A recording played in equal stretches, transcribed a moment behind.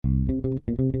Hey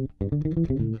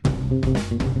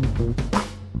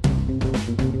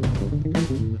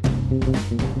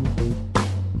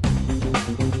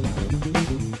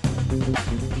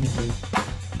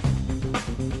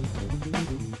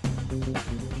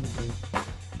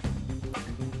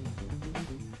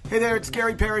there, it's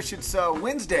Gary Parrish. It's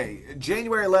Wednesday,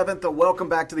 January 11th. Welcome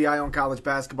back to the Eye on College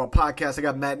Basketball Podcast. I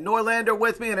got Matt Norlander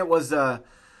with me, and it was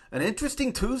an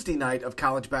interesting Tuesday night of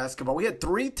college basketball. We had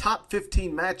 3 top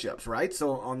 15 matchups, right?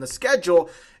 So on the schedule,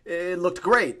 it looked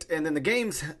great. And then the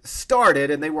games started,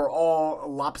 and they were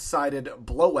all lopsided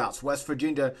blowouts. West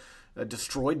Virginia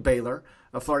destroyed Baylor.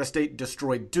 Florida State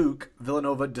destroyed Duke.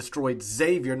 Villanova destroyed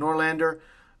Xavier. Norlander,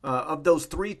 of those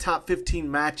 3 top 15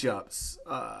 matchups,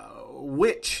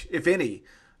 which, if any,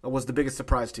 was the biggest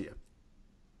surprise to you?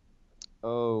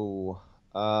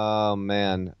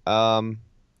 Man.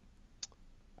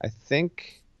 I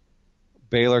think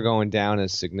Baylor going down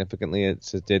as significantly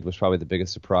as it did was probably the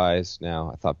biggest surprise. Now,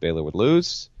 I thought Baylor would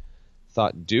lose,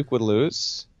 thought Duke would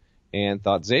lose, and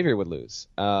thought Xavier would lose.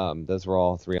 Those were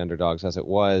all 3 underdogs as it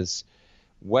was.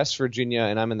 West Virginia,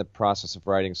 and I'm in the process of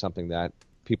writing something that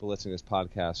people listening to this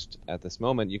podcast at this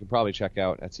moment, you can probably check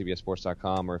out at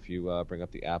cbssports.com, or if you bring up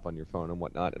the app on your phone and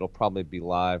whatnot, it'll probably be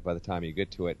live by the time you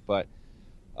get to it. But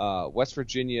West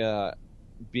Virginia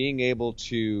being able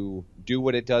to do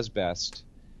what it does best,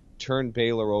 turn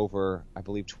Baylor over, I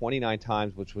believe, 29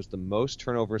 times, which was the most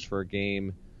turnovers for a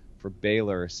game for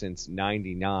Baylor since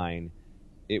 99.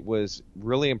 It was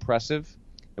really impressive.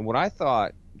 And what I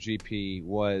thought, GP,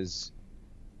 was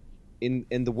in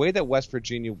the way that West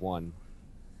Virginia won,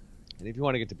 and if you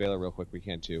want to get to Baylor real quick, we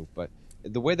can too. But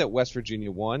the way that West Virginia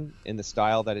won, in the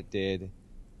style that it did,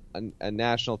 a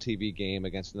national TV game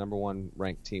against the number 1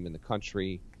 ranked team in the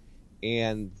country,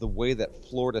 and the way that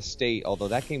Florida State, although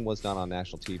that game was not on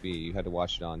national TV, you had to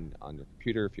watch it on your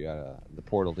computer if you had the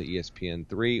portal to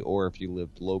ESPN3, or if you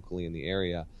lived locally in the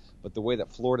area. But the way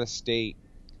that Florida State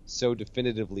so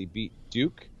definitively beat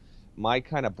Duke, my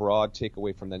kind of broad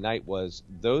takeaway from the night was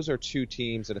those are 2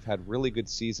 teams that have had really good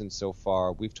seasons so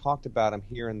far. We've talked about them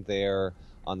here and there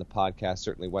on the podcast,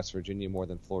 certainly West Virginia more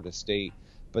than Florida State,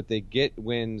 but they get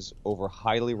wins over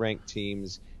highly ranked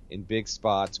teams in big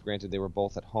spots. Granted, they were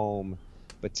both at home,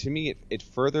 but to me it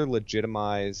further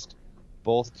legitimized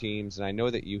both teams, and I know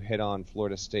that you hit on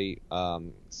Florida State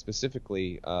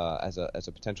specifically as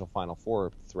a potential Final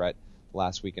Four threat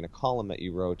last week in a column that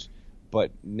you wrote.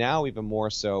 But now even more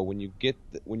so when you get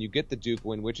the Duke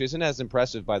win, which isn't as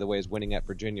impressive, by the way, as winning at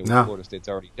Virginia, which Florida State's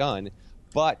already done,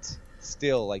 but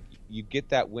still, like, you get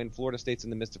that win. Florida State's in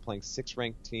the midst of playing 6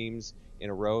 ranked teams in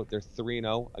a row. They're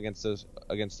 3-0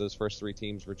 against those first 3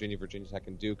 teams: Virginia Tech,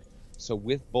 and Duke. So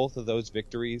with both of those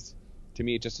victories, to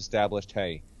me, it just established,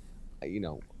 hey,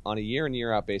 on a year in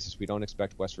year out basis, we don't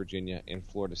expect West Virginia and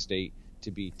Florida State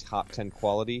to be top 10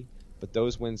 quality. But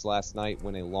those wins last night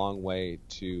went a long way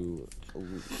to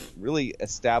really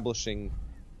establishing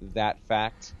that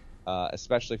fact,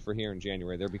 especially for here in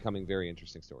January. They're becoming very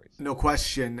interesting stories. No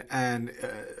question. And,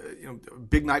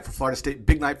 big night for Florida State,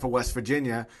 big night for West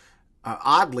Virginia.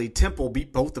 Oddly, Temple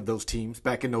beat both of those teams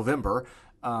back in November,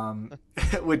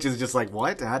 which is just like,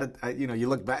 what? How did you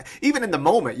look back? Even in the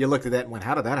moment, you looked at that and went,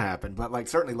 how did that happen? But, like,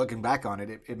 certainly looking back on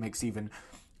it, it makes even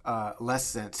less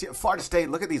sense. Florida State,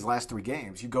 look at these last 3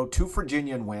 games. You go to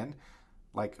Virginia and win.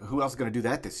 Like, who else is going to do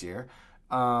that this year?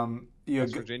 West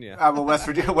Virginia.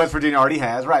 West Virginia already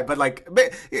has, right? But like,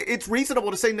 it's reasonable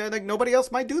to say nobody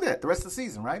else might do that the rest of the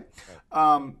season, right?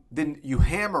 Then you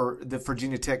hammer the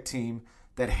Virginia Tech team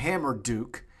that hammered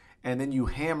Duke, and then you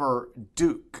hammer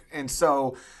Duke, and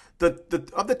so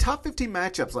of the top 15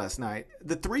 matchups last night,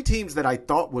 the 3 teams that I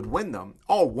thought would win them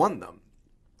all won them.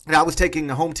 And I was taking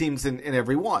the home teams in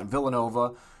every one: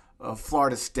 Villanova,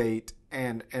 Florida State,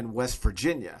 and West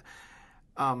Virginia.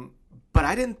 But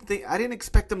I didn't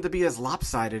expect them to be as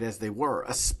lopsided as they were,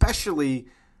 especially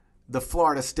the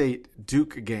Florida State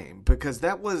Duke game, because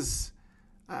that was,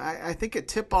 I think at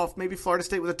tip off, maybe Florida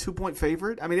State was a 2-point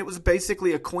favorite. I mean, it was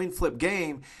basically a coin flip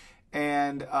game,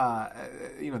 and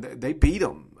they beat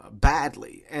them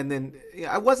badly. And then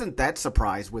I wasn't that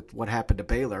surprised with what happened to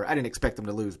Baylor. I didn't expect them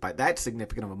to lose by that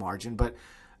significant of a margin, but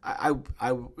I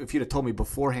if you'd have told me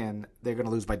beforehand they're going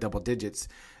to lose by double digits,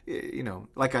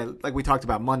 like we talked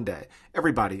about Monday,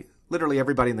 literally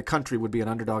everybody in the country would be an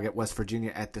underdog at West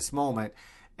Virginia at this moment.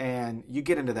 And you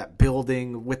get into that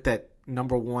building with that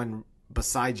number 1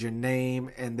 beside your name,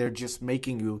 and they're just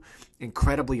making you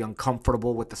incredibly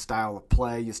uncomfortable with the style of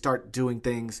play. You start doing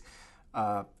things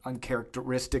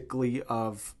uncharacteristically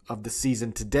of the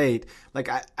season to date. Like,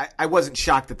 I wasn't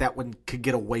shocked that one could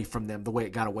get away from them the way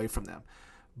it got away from them.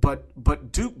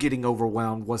 but Duke getting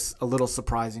overwhelmed was a little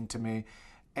surprising to me,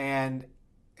 and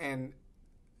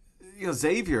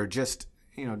Xavier just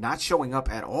not showing up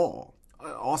at all.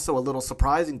 Also a little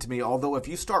surprising to me. Although if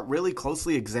you start really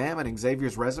closely examining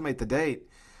Xavier's resume to date,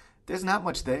 there's not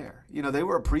much there. They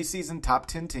were a preseason top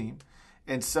 10 team,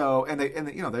 and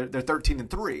they're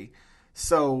 13-3,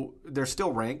 so they're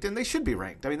still ranked, and they should be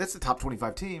ranked. I mean, that's the top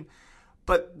 25 team,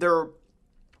 but they're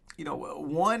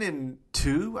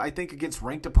 1-2, I think, against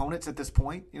ranked opponents at this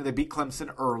point. They beat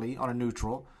Clemson early on a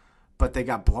neutral, but they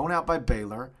got blown out by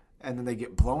Baylor, and then they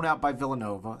get blown out by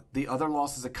Villanova. The other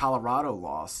loss is a Colorado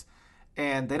loss,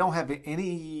 and they don't have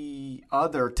any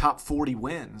other top 40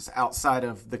 wins outside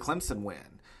of the Clemson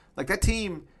win. Like, that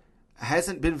team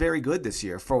hasn't been very good this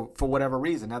year for whatever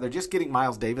reason. Now, they're just getting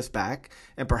Miles Davis back,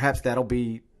 and perhaps that'll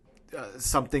be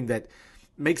something that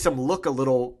makes them look a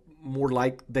little more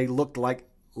like they looked like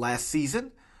last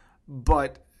season.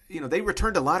 But, they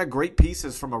returned a lot of great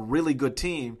pieces from a really good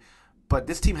team, but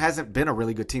this team hasn't been a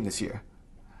really good team this year.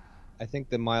 I think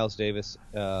the Miles Davis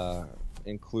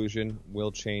inclusion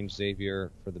will change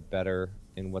Xavier for the better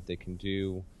in what they can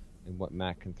do and what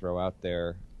Matt can throw out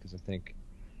there, because I think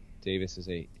Davis is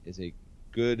a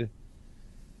good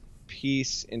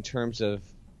piece in terms of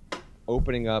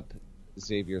opening up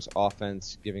Xavier's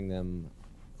offense, giving them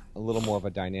a little more of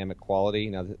a dynamic quality.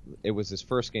 Now, it was his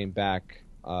first game back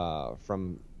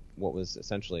from what was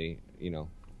essentially,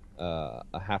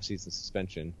 a half-season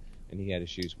suspension, and he had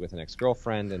issues with an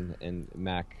ex-girlfriend, and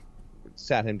Mac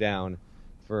sat him down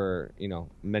for,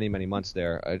 many, many months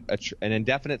there. An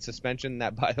indefinite suspension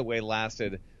that, by the way,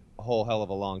 lasted a whole hell of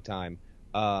a long time.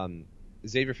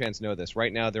 Xavier fans know this.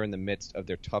 Right now, they're in the midst of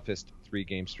their toughest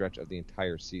 3-game stretch of the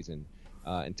entire season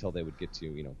until they would get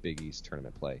to, Big East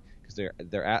tournament play, because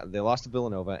they lost to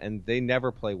Villanova, and they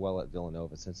never play well at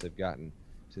Villanova since they've gotten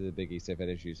to the Big East. They've had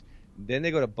issues. Then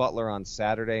they go to Butler on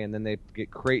Saturday, and then they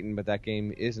get Creighton, but that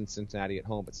game is in Cincinnati at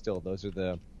home. But still, those are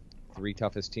the 3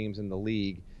 toughest teams in the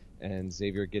league, and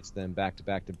Xavier gets them back to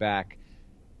back to back.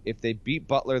 If they beat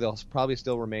Butler, they'll probably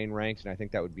still remain ranked, and I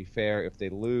think that would be fair. If they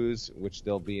lose, which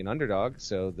they'll be an underdog,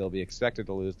 so they'll be expected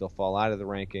to lose, they'll fall out of the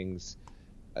rankings.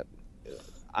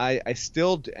 I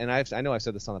still, and I know I've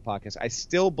said this on the podcast, I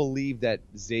still believe that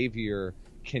Xavier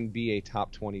can be a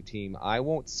top 20 team. I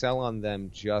won't sell on them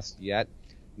just yet.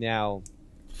 Now,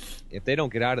 if they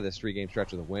don't get out of this 3-game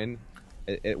stretch with a win,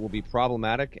 it will be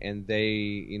problematic, and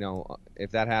they,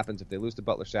 if that happens, if they lose to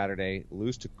Butler Saturday,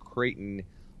 lose to Creighton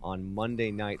on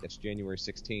Monday night, that's January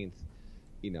 16th,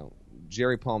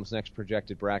 Jerry Palm's next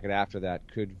projected bracket after that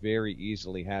could very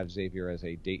easily have Xavier as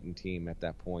a Dayton team at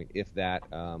that point. If that,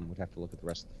 would have to look at the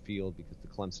rest of the field, because the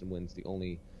Clemson win's the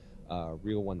only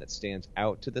real one that stands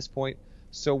out to this point.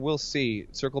 So we'll see.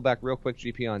 Circle back real quick,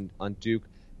 GP, on Duke.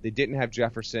 They didn't have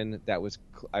Jefferson. That was,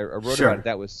 I wrote Sure. about it.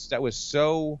 That was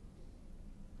so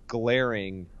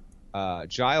glaring.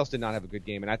 Giles did not have a good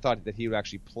game, and I thought that he would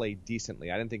actually play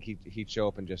decently. I didn't think he'd show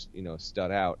up and just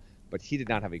stud out, but he did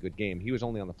not have a good game. He was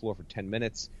only on the floor for 10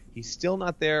 minutes. He's still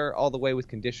not there all the way with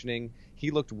conditioning.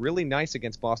 He looked really nice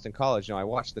against Boston College. I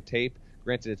watched the tape.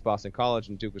 Granted, it's Boston College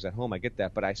and Duke was at home. I get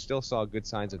that, but I still saw good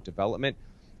signs of development.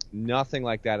 Nothing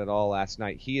like that at all last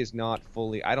night. He is not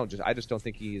fully. I just don't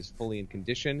think he is fully in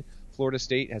condition. Florida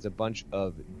State has a bunch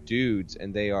of dudes,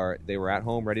 and they were at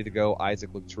home ready to go.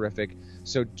 Isaac looked terrific.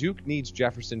 So Duke needs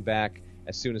Jefferson back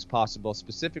as soon as possible,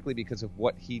 specifically because of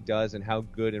what he does and how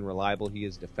good and reliable he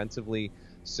is defensively.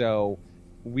 So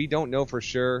we don't know for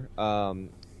sure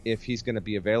if he's going to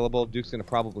be available. Duke's going to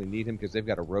probably need him because they've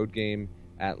got a road game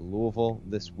at Louisville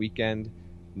this weekend.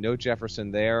 No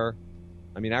Jefferson there.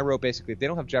 I mean, I wrote basically if they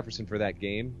don't have Jefferson for that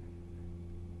game,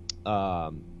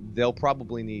 they'll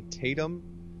probably need Tatum,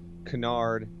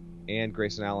 Kennard, and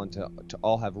Grayson Allen to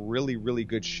all have really, really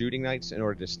good shooting nights in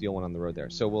order to steal one on the road there.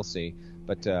 So we'll see.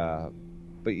 But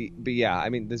yeah, I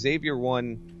mean, the Xavier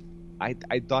one,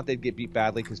 I thought they'd get beat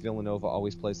badly because Villanova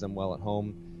always plays them well at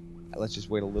home. Let's just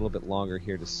wait a little bit longer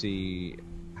here to see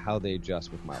how they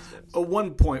adjust with Miles Davis.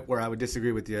 One point where I would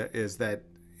disagree with you is that,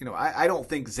 I don't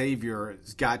think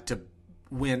Xavier's got to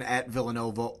win at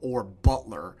Villanova or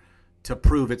Butler to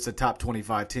prove it's a top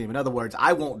 25 team. In other words,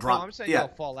 I won't drop. No, I'm saying they'll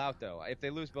fall out though. If they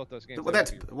lose both those games,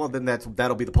 then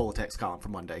that'll be the Politex column for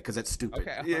Monday because that's stupid.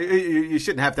 Okay. You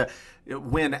shouldn't have to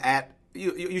win at.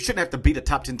 You shouldn't have to beat a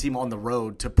top 10 team on the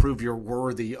road to prove you're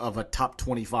worthy of a top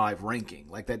 25 ranking.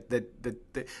 Like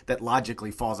that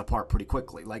logically falls apart pretty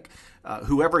quickly. Like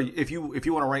whoever, if you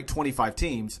want to rank 25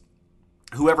 teams,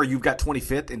 whoever you've got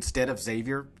 25th instead of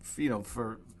Xavier,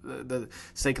 for the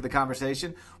sake of the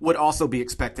conversation, would also be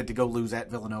expected to go lose at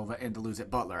Villanova and to lose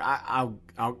at Butler. I'll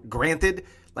granted,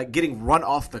 like getting run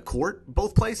off the court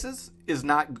both places is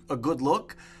not a good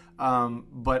look.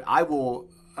 But I will,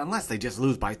 unless they just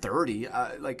lose by 30,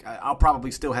 I'll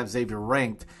probably still have Xavier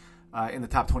ranked in the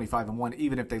top 25 and 1,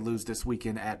 even if they lose this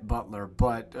weekend at Butler.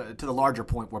 But to the larger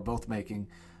point we're both making,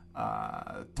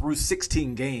 through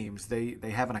 16 games, they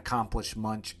haven't accomplished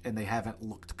much and they haven't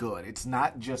looked good. It's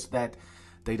not just that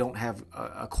they don't have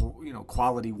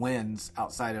quality wins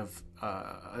outside of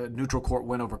a neutral court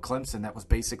win over Clemson that was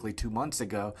basically 2 months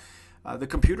ago. The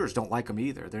computers don't like them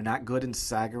either. They're not good in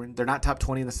Sagarin. They're not top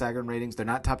 20 in the Sagarin ratings. They're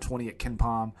not top 20 at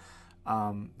KenPom.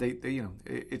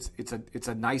 It's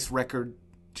a nice record.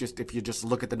 Just if you just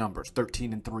look at the numbers,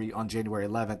 13-3 on January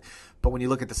 11th. But when you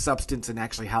look at the substance and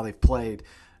actually how they've played,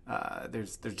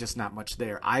 there's just not much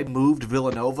there. I moved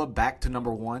Villanova back to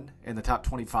number 1 in the top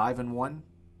 25 and 1.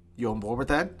 You on board with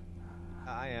that?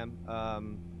 I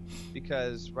am,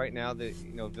 because right now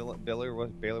Baylor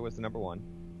was the number 1.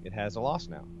 It has a loss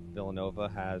now. Villanova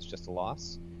has just a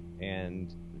loss,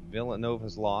 and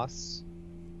Villanova's loss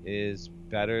is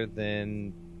better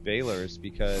than Baylor's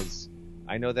because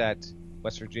I know that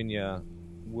West Virginia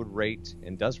would rate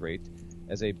and does rate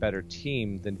as a better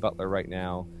team than Butler right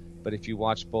now. But if you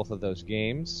watch both of those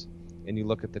games and you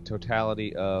look at the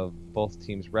totality of both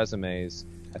teams' resumes,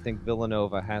 I think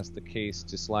Villanova has the case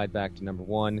to slide back to number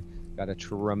 1. Got a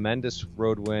tremendous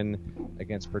road win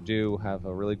against Purdue, have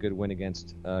a really good win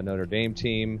against Notre Dame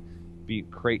team,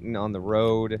 beat Creighton on the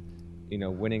road,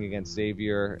 winning against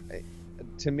Xavier.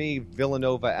 To me,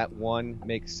 Villanova at 1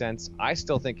 makes sense. I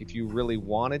still think if you really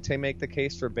wanted to make the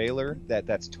case for Baylor,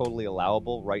 that's totally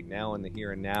allowable right now in the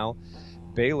here and now.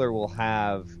 Baylor will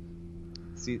have...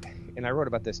 See, and I wrote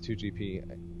about this too, GP.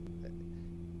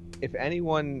 If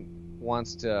anyone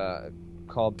wants to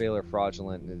call Baylor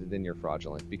fraudulent, then you're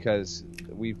fraudulent, because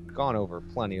we've gone over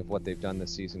plenty of what they've done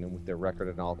this season and with their record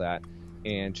and all that.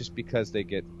 And just because they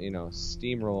get,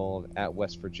 steamrolled at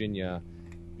West Virginia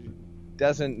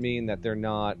doesn't mean that they're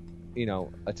not,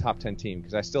 a top 10 team.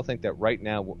 Because I still think that right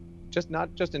now,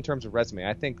 not just in terms of resume,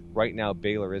 I think right now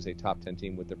Baylor is a top 10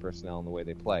 team with their personnel and the way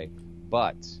they play.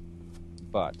 But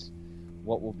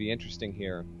what will be interesting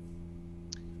here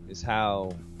is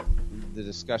how the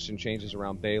discussion changes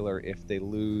around Baylor if they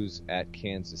lose at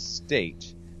Kansas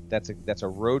State. That's a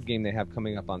road game they have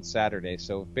coming up on Saturday.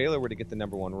 So if Baylor were to get the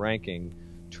number 1 ranking,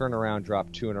 turn around,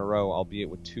 drop 2 in a row, albeit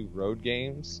with 2 road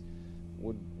games,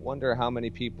 would wonder how many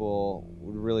people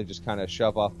would really just kind of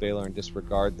shove off Baylor and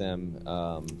disregard them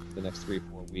the next 3 or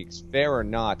 4 weeks. Fair or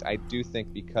not, I do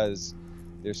think because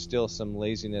there's still some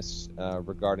laziness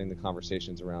regarding the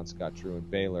conversations around Scott Drew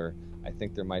and Baylor, I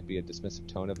think there might be a dismissive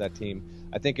tone of that team.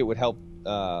 I think it would help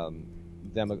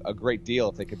them a great deal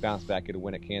if they could bounce back at a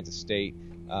win at Kansas State,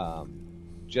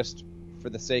 just for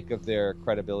the sake of their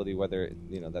credibility, whether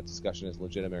that discussion is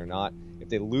legitimate or not. If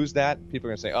they lose that, people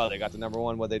are going to say, oh, they got the number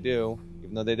 1, what'd they do?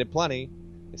 Even though they did plenty,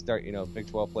 they start, Big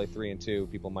 12 play 3-2,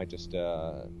 people might just be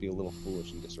a little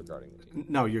foolish in disregarding the team.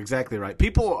 No, you're exactly right.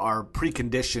 People are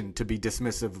preconditioned to be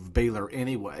dismissive of Baylor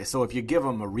anyway. So if you give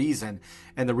them a reason,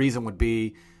 and the reason would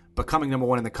be becoming number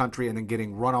 1 in the country and then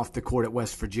getting run off the court at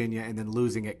West Virginia and then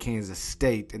losing at Kansas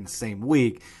State in the same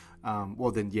week,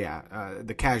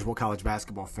 the casual college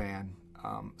basketball fan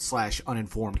 /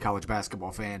 uninformed college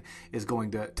basketball fan is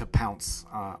going to pounce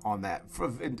on that.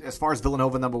 As far as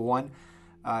Villanova number 1,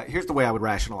 here's the way I would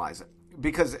rationalize it.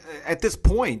 Because at this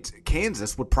point,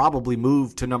 Kansas would probably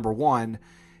move to number 1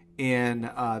 in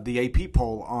the AP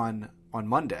poll on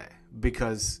Monday.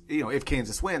 Because if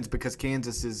Kansas wins, because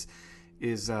Kansas is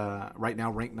right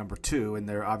now ranked number 2, and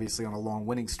they're obviously on a long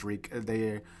winning streak.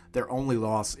 Their only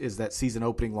loss is that season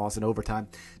opening loss in overtime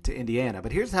to Indiana.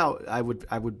 But here's how I would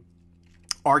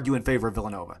argue in favor of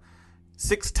Villanova: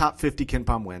 6 top 50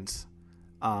 KenPom wins.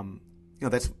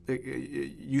 That's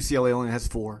UCLA only has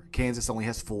 4, Kansas only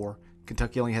has 4,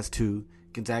 Kentucky only has 2,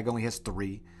 Gonzaga only has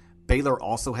 3, Baylor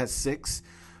also has 6.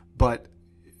 But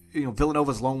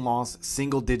Villanova's lone loss,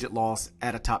 single-digit loss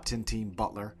at a top 10 team,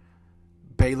 Butler.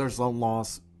 Baylor's lone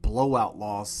loss, blowout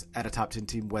loss at a top 10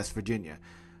 team, West Virginia.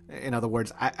 In other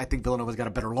words, I think Villanova's got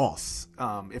a better loss,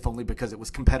 if only because it was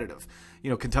competitive.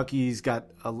 Kentucky's got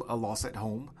a loss at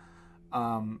home.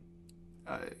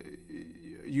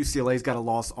 UCLA's got a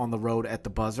loss on the road at the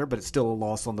buzzer, but it's still a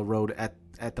loss on the road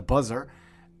at the buzzer.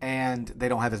 And they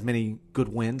don't have as many good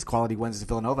wins, quality wins as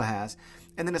Villanova has.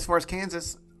 And then as far as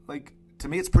Kansas, to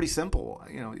me, it's pretty simple.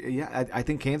 I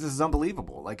think Kansas is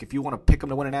unbelievable. If you want to pick them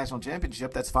to win a national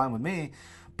championship, that's fine with me.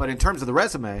 But in terms of the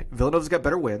resume, Villanova's got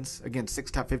better wins. Again,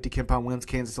 6 top 50 KenPom wins.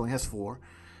 Kansas only has 4.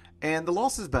 And the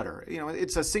loss is better.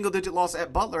 It's a single-digit loss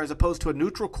at Butler as opposed to a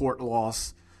neutral court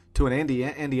loss to an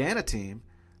Indiana team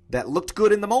that looked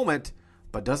good in the moment,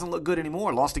 but doesn't look good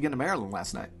anymore. Lost again to Maryland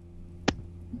last night.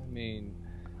 I mean,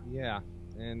 yeah.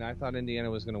 And I thought Indiana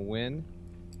was going to win.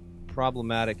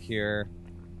 Problematic here.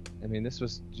 I mean, this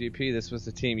was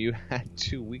the team you had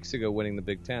 2 weeks ago winning the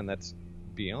Big Ten. That's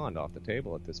beyond off the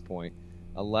table at this point.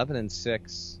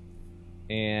 11-6,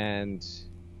 and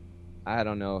I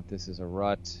don't know if this is a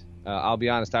rut. I'll be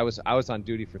honest. I was on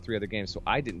duty for 3 other games, so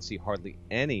I didn't see hardly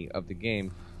any of the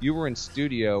game. You were in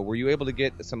studio. Were you able to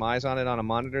get some eyes on it on a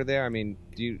monitor there? I mean,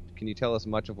 can you tell us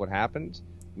much of what happened?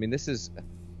 I mean, it's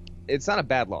not a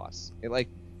bad loss.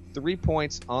 3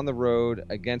 points on the road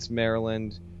against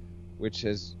Maryland, which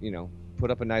has, put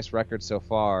up a nice record so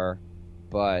far,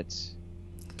 but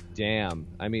damn.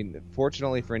 I mean,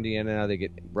 fortunately for Indiana, now they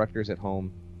get Rutgers at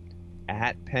home.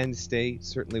 At Penn State,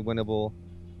 certainly winnable.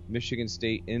 Michigan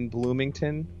State in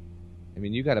Bloomington. I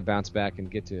mean, you got to bounce back and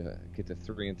get to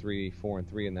 3-3,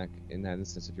 4-3 in that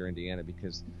instance if you're Indiana,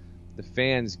 because the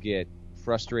fans get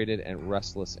frustrated and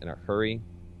restless in a hurry.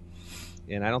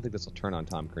 And I don't think this will turn on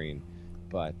Tom Crean,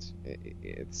 but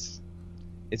it's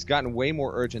gotten way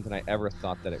more urgent than I ever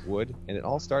thought that it would. And it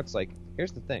all starts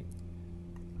here's the thing: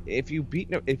 if you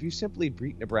simply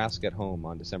beat Nebraska at home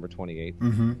on December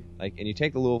 28th, and you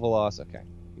take the Louisville loss, okay,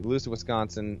 you lose to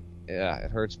Wisconsin, yeah,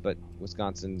 it hurts, but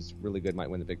Wisconsin's really good, might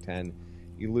win the Big Ten.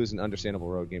 You lose an understandable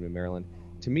road game in Maryland.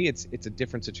 To me, it's a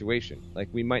different situation.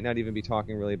 We might not even be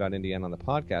talking really about Indiana on the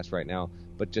podcast right now,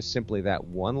 but just simply that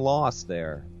one loss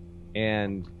there,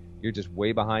 and you're just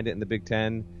way behind it in the Big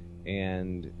Ten,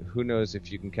 and who knows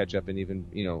if you can catch up and even,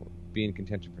 be in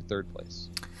contention for third place.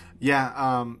 Yeah,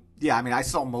 I mean, I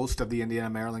saw most of the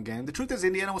Indiana-Maryland game. The truth is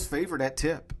Indiana was favored at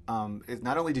tip.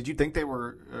 Not only did you think they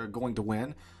were going to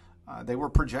win, they were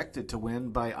projected to win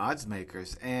by odds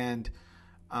makers. And,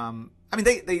 I mean,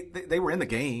 they were in the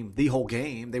game, the whole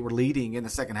game. They were leading in the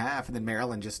second half, and then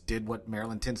Maryland just did what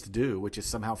Maryland tends to do, which is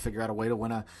somehow figure out a way to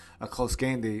win a close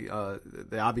game.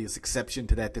 The obvious exception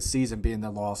to that this season being the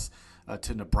loss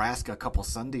to Nebraska a couple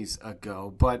Sundays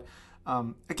ago. But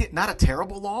again, not a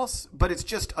terrible loss, but it's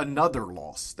just another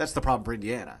loss. That's the problem for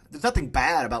Indiana. There's nothing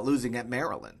bad about losing at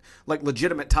Maryland.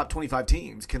 Legitimate top 25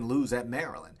 teams can lose at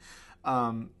Maryland.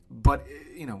 But,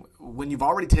 when you've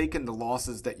already taken the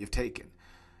losses that you've taken,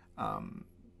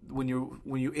 when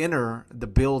you enter the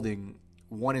building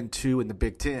 1-2 in the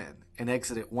Big Ten and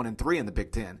exit at 1-3 in the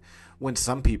Big Ten, when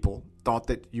some people thought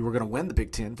that you were going to win the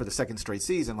Big Ten for the second straight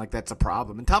season, that's a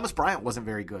problem. And Thomas Bryant wasn't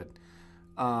very good.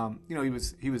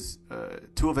 He was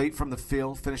 2 of 8 from the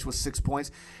field, finished with 6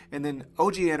 points, and then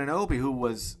OG Anunoby, who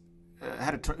was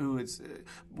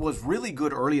really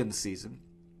good early in the season,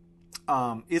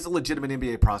 is a legitimate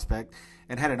NBA prospect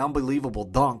and had an unbelievable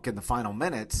dunk in the final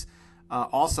minutes.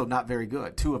 Also not very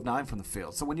good, 2 of 9 from the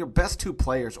field. So when your best 2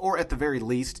 players, or at the very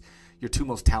least your 2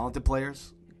 most talented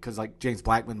players, because James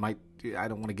Blackman I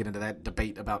don't want to get into that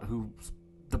debate about who's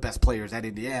the best players at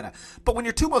Indiana, but when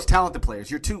your 2 most talented players,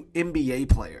 your 2 NBA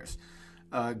players,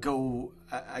 go,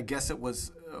 I guess it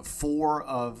was 4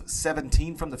 of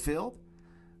 17 from the field,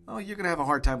 you're going to have a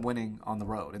hard time winning on the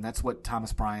road. And that's what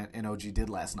Thomas Bryant and OG did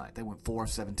last night. They went 4 of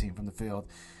 17 from the field.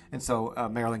 And so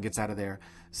Maryland gets out of there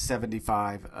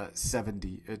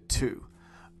 75-72.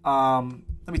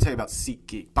 Let me tell you about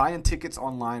SeatGeek. Buying tickets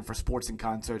online for sports and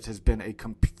concerts has been a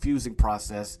confusing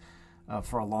process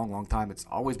for a long, long time. It's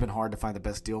always been hard to find the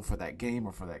best deal for that game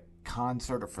or for that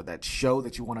concert or for that show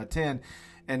that you want to attend.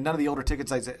 And none of the older ticket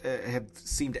sites have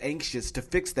seemed anxious to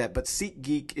fix that. But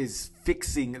SeatGeek is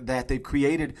fixing that. They've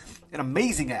created an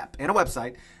amazing app and a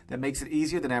website that makes it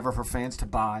easier than ever for fans to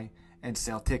buy and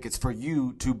sell tickets, for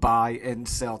you to buy and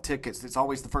sell tickets. It's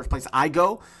always the first place I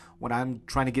go when I'm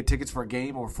trying to get tickets for a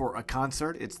game or for a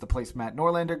concert. It's the place Matt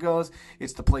Norlander goes.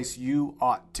 It's the place you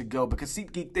ought to go, because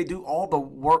SeatGeek, they do all the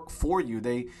work for you.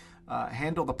 They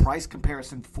handle the price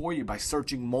comparison for you by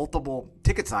searching multiple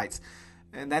ticket sites,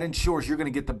 and that ensures you're going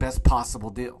to get the best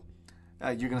possible deal.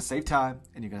 You're going to save time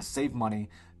and you're going to save money.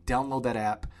 Download that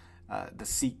app, the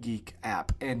SeatGeek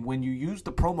app. And when you use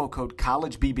the promo code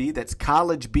CollegeBB, that's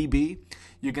CollegeBB,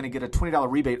 you're going to get a $20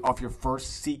 rebate off your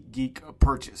first SeatGeek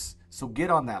purchase. So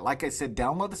get on that. Like I said,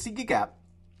 download the SeatGeek app,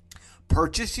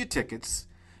 purchase your tickets,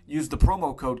 use the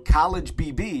promo code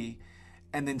CollegeBB,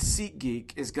 and then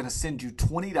SeatGeek is going to send you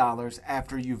 $20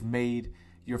 after you've made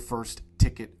your first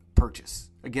ticket purchase.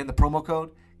 Again, the promo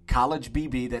code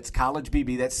CollegeBB, that's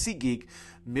CollegeBB, that's SeatGeek,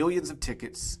 millions of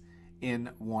tickets in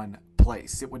one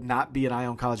place. It would not be an Eye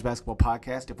on College Basketball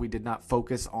podcast if we did not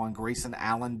focus on Grayson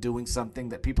Allen doing something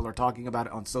that people are talking about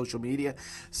on social media.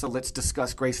 So let's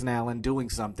discuss Grayson Allen doing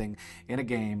something in a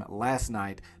game last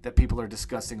night that people are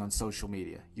discussing on social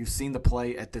media. You've seen the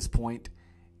play at this point.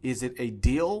 Is it a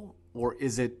deal or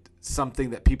is it something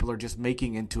that people are just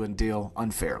making into a deal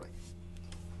unfairly?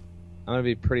 I'm going to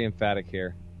be pretty emphatic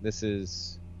here. This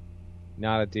is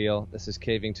not a deal. This is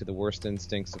caving to the worst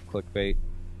instincts of clickbait.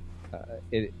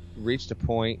 It reached a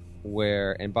point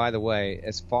where, and by the way,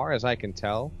 as far as I can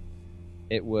tell,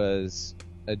 it was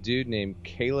a dude named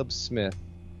Caleb Smith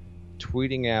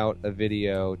tweeting out a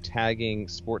video tagging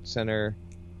SportsCenter,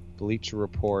 Bleacher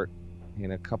Report,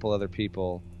 and a couple other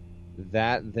people.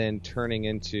 That then turning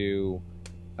into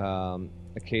a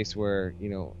case where,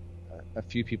 a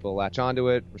few people latch onto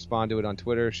it, respond to it on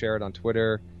Twitter, share it on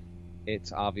Twitter.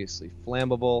 It's obviously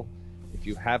flammable. If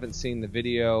you haven't seen the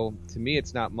video, to me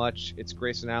it's not much. It's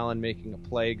Grayson Allen making a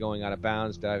play, going out of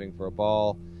bounds, diving for a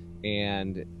ball,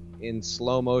 and in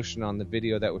slow motion on the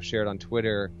video that was shared on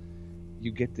Twitter,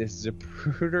 you get this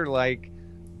Zapruder-like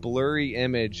blurry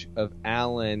image of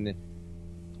Allen,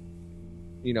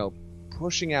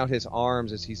 pushing out his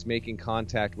arms as he's making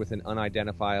contact with an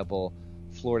unidentifiable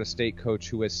Florida State coach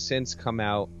who has since come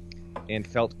out and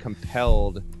felt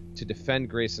compelled to defend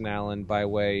Grayson Allen by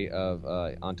way of,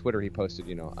 on Twitter he posted,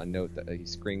 a note that he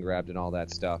screen grabbed and all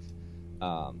that stuff.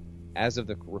 As of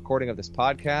the recording of this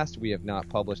podcast, we have not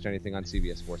published anything on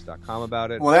CBSSports.com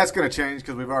about it. Well, that's going to change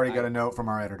because we've already got a note from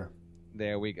our editor.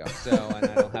 There we go. So, and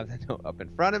I don't have that note up in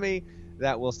front of me.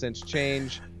 That will since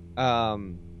change.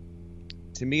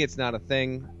 To me, it's not a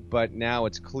thing, but now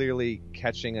it's clearly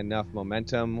catching enough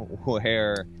momentum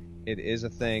where it is a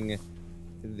thing.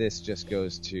 This just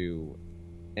goes to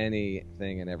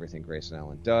anything and everything Grayson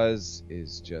Allen does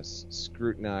is just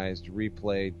scrutinized,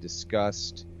 replayed,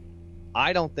 discussed.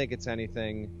 I don't think it's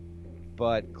anything,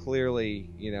 but clearly,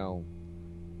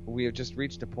 we have just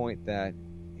reached a point that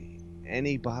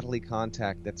any bodily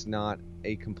contact that's not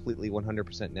a completely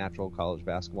 100% natural college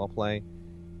basketball play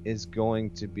is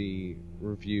going to be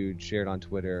reviewed, shared on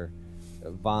Twitter,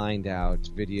 vined out,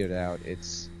 videoed out.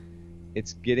 It's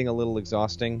getting a little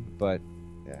exhausting, but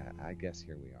I guess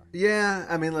here we are. Yeah,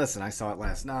 I mean, listen, I saw it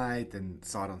last night and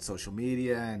saw it on social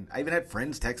media, and I even had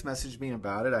friends text message me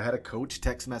about it. I had a coach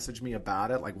text message me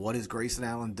about it, like, what is Grayson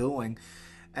Allen doing?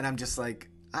 And I'm just like,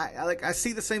 I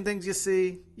see the same things you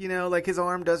see, like his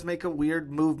arm does make a weird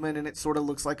movement and it sort of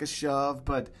looks like a shove,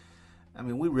 but I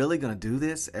mean, we really going to do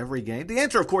this every game? The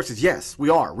answer, of course, is yes, we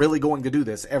are really going to do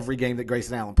this every game that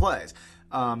Grayson Allen plays.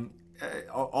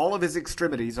 All of his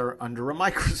extremities are under a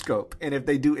microscope, and if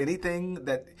they do anything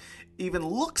that even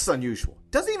looks unusual,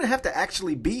 doesn't even have to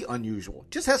actually be unusual,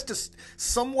 just has to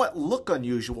somewhat look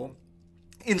unusual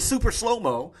in super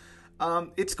slow-mo,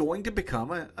 it's going to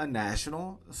become a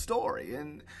national story.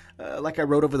 And like I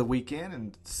wrote over the weekend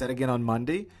and said again on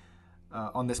Monday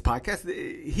on this podcast,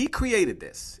 he created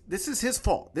this. This is his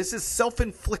fault. This is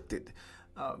self-inflicted.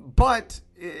 But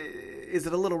is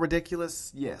it a little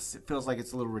ridiculous? Yes, it feels like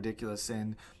it's a little ridiculous.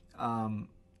 And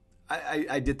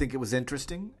I did think it was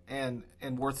interesting and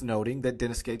worth noting that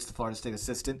Dennis Gates, the Florida State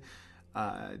assistant,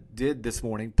 did this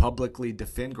morning publicly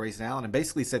defend Grayson Allen and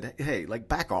basically said, hey, like,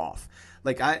 back off.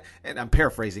 And I'm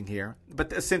paraphrasing here,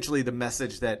 but essentially the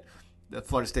message that the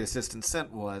Florida State assistant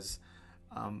sent was,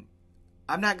 I'm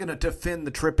not going to defend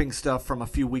the tripping stuff from a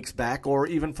few weeks back or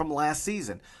even from last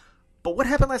season. But what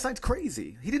happened last night's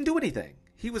crazy. He didn't do anything.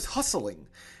 He was hustling.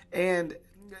 And,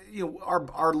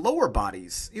 our lower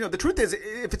bodies, the truth is,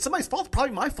 if it's somebody's fault, it's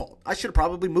probably my fault. I should have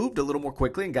probably moved a little more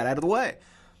quickly and got out of the way.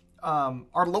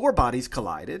 Our lower bodies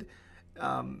collided.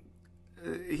 The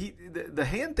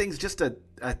hand thing's just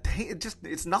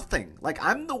it's nothing. Like,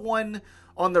 I'm the one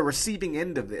on the receiving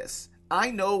end of this. I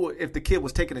know if the kid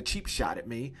was taking a cheap shot at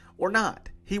me or not.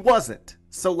 He wasn't.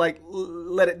 So,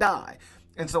 let it die.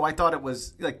 And so I thought it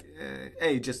was,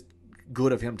 A, just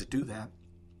good of him to do that.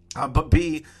 But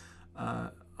B,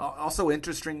 also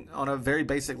interesting on a very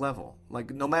basic level.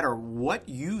 Like, no matter what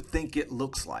you think it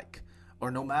looks like,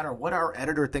 or no matter what our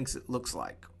editor thinks it looks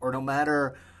like, or no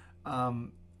matter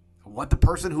what the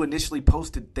person who initially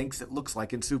posted thinks it looks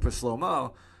like in super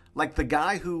slow-mo, like the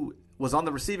guy who was on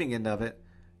the receiving end of it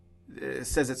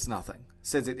says it's nothing.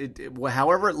 Says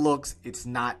however it looks, it's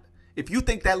not. If you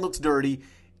think that looks dirty,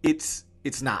 it's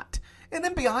not. And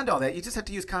then beyond all that, you just have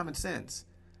to use common sense.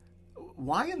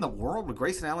 Why in the world would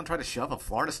Grayson Allen try to shove a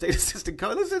Florida State assistant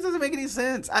coach? This doesn't make any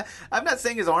sense. I'm not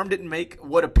saying his arm didn't make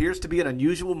what appears to be an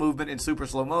unusual movement in super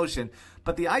slow motion,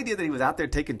 but the idea that he was out there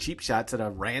taking cheap shots at a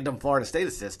random Florida State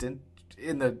assistant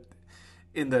in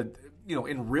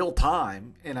real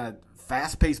time in a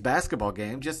fast-paced basketball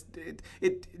game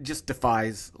it just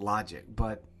defies logic.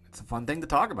 But it's a fun thing to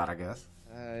talk about, I guess.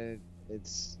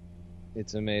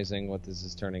 It's amazing what this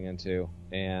is turning into,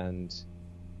 and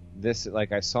this,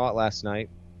 I saw it last night,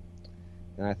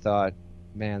 and I thought,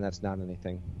 man, that's not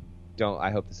anything.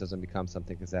 I hope this doesn't become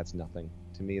something, because that's nothing.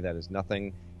 To me, that is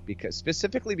nothing,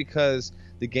 specifically because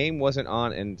the game wasn't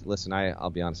on. And listen, I'll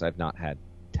be honest, I've not had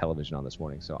television on this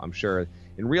morning, so I'm sure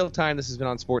in real time this has been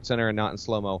on SportsCenter and not in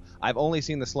slow-mo. I've only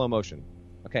seen the slow motion.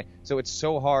 Okay, so it's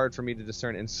so hard for me to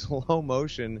discern in slow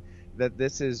motion that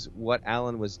this is what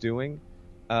Allen was doing.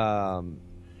 And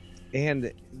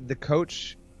the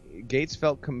coach, Gates,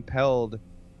 felt compelled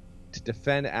to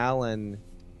defend Allen.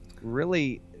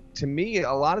 Really, to me,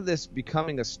 a lot of this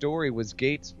becoming a story was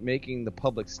Gates making the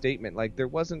public statement. Like, there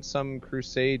wasn't some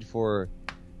crusade for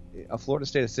a Florida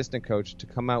State assistant coach to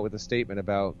come out with a statement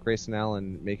about Grayson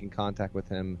Allen making contact with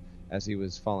him as he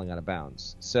was falling out of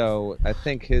bounds. So I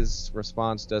think his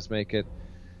response does make it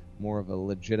more of a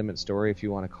legitimate story, if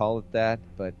you want to call it that.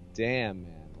 But damn,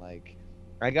 man, like,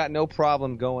 I got no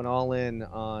problem going all in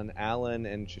on Allen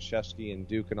and Krzyzewski and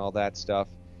Duke and all that stuff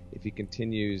if he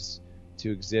continues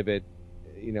to exhibit,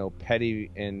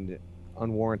 petty and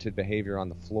unwarranted behavior on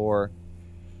the floor.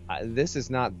 This is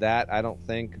not that, I don't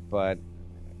think, but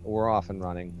we're off and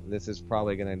running. This is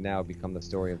probably going to now become the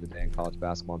story of the day in college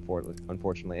basketball,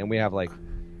 unfortunately. And we have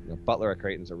Butler at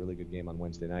Creighton's a really good game on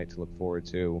Wednesday night to look forward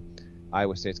to.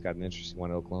 Iowa State's got an interesting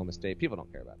one at Oklahoma State. People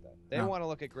don't care about that. They want to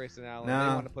look at Grayson Allen. No.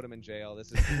 They want to put him in jail.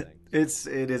 This is the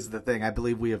thing. It is the thing. I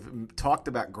believe we have talked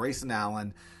about Grayson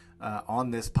Allen on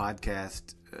this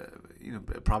podcast,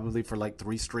 probably for like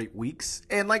 3 straight weeks,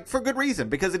 and for good reason,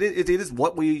 because it is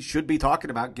what we should be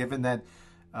talking about, given that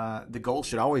the goal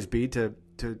should always be to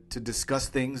discuss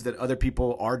things that other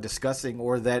people are discussing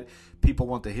or that people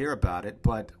want to hear about it.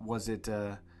 But was it?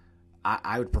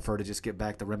 I would prefer to just get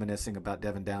back to reminiscing about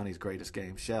Devin Downey's greatest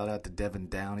game. Shout out to Devin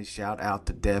Downey. Shout out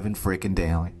to Devin freaking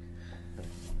Downey.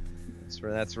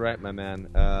 That's right, my man.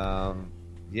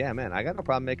 Yeah, man, I got no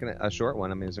problem making it a short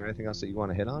one. I mean, is there anything else that you want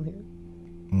to hit on here?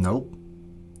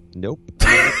 Nope.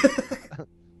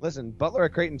 Listen, Butler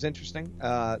at Creighton's interesting.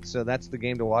 So that's the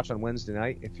game to watch on Wednesday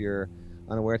night. If you're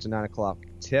unaware, it's a 9 o'clock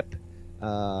tip.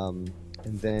 And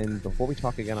then before we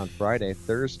talk again on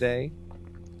Thursday,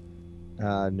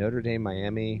 Notre Dame,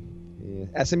 Miami.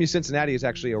 Yeah. SMU Cincinnati is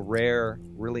actually a rare,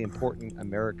 really important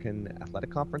American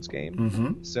Athletic Conference game.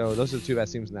 Mm-hmm. So those are the two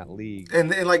best teams in that league.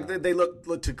 And they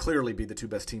look to clearly be the two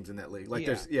best teams in that league.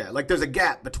 There's a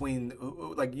gap between,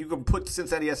 you can put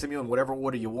Cincinnati, SMU in whatever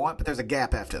order you want, but there's a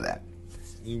gap after that.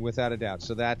 Without a doubt.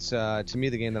 So that's, to me,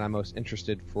 the game that I'm most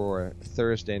interested for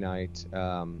Thursday night.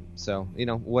 So,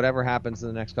 whatever happens in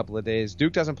the next couple of days.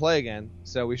 Duke doesn't play again,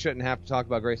 so we shouldn't have to talk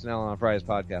about Grayson Allen on Friday's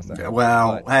podcast.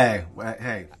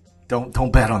 Hey,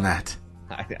 don't bet on that.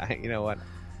 You know what?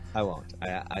 I won't.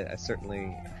 I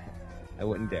certainly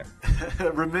wouldn't dare.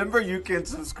 Remember, you can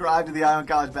subscribe to the Eye on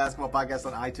College Basketball Podcast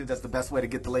on iTunes. That's the best way to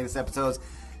get the latest episodes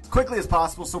as quickly as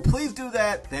possible. So please do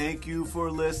that. Thank you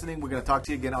for listening. We're going to talk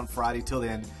to you again on Friday. Till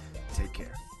then, take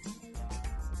care.